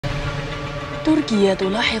تركيا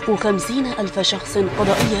تلاحق 50,000 شخص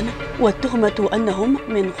قضائيا والتهمة أنهم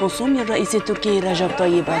من خصوم الرئيس التركي رجب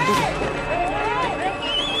طيب أردوغان.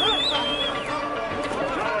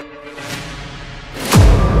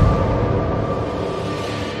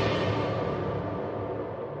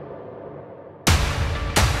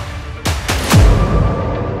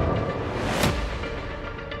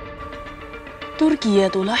 تركيا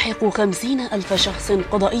تلاحق 50,000 شخص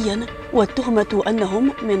قضائيا والتهمة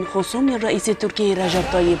أنهم من خصوم الرئيس التركي رجب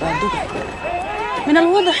طيب أردوغان. من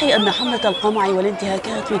الواضح أن حملة القمع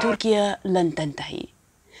والانتهاكات في تركيا لن تنتهي.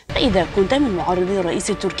 فإذا كنت من معارضي الرئيس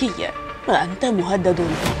التركي فأنت مهدد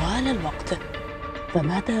طوال الوقت.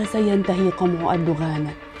 فمتى سينتهي قمع أردوغان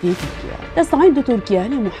في تركيا؟ تستعد تركيا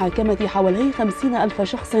لمحاكمة حوالي 50,000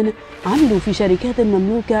 شخص عملوا في شركات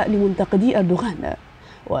مملوكة لمنتقدي أردوغان،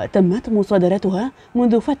 وتمت مصادرتها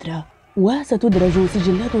منذ فترة، وستدرج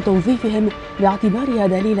سجلات توظيفهم باعتبارها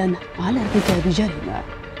دليلا على ارتكاب جريمة.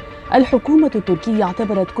 الحكومة التركية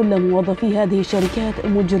اعتبرت كل موظفي هذه الشركات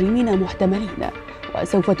مجرمين محتملين،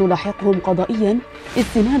 وسوف تلاحقهم قضائيا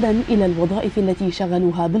استنادا إلى الوظائف التي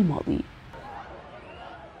شغلوها بالماضي.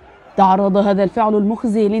 تعرض هذا الفعل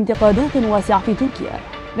المخزي لانتقادات واسعة في تركيا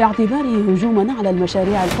باعتباره هجوما على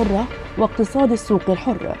المشاريع الحرة واقتصاد السوق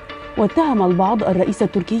الحر، واتهم البعض الرئيس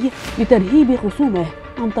التركي بترهيب خصومه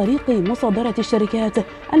عن طريق مصادرة الشركات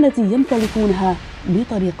التي يمتلكونها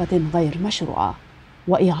بطريقة غير مشروعة،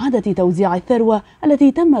 وإعادة توزيع الثروة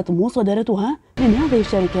التي تمت مصادرتها من هذه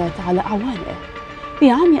الشركات على أعوانه.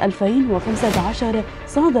 في عام 2015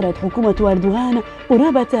 صادرت حكومة أردوغان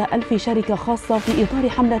قرابة 1000 شركة خاصة في إطار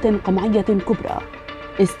حملة قمعية كبرى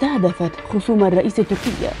استهدفت خصوم الرئيس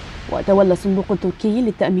التركي. وتولى الصندوق التركي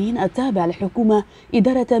للتأمين التابع للحكومة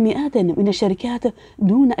إدارة مئات من الشركات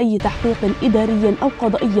دون أي تحقيق إداري أو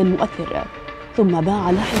قضائي مؤثر، ثم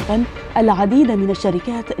باع لاحقا العديد من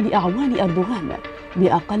الشركات لأعوان أردوغان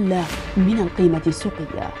بأقل من القيمة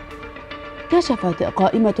السوقية. كشفت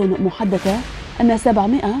قائمة محدثة أن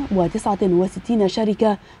 769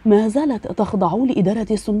 شركة ما زالت تخضع لإدارة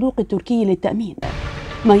الصندوق التركي للتأمين،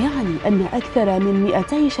 ما يعني أن أكثر من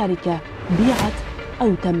 200 شركة بيعت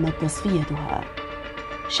أو تمت تصفيتها.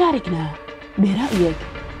 شاركنا برأيك،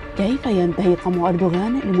 كيف ينتهي قمع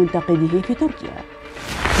أردوغان لمنتقديه في تركيا؟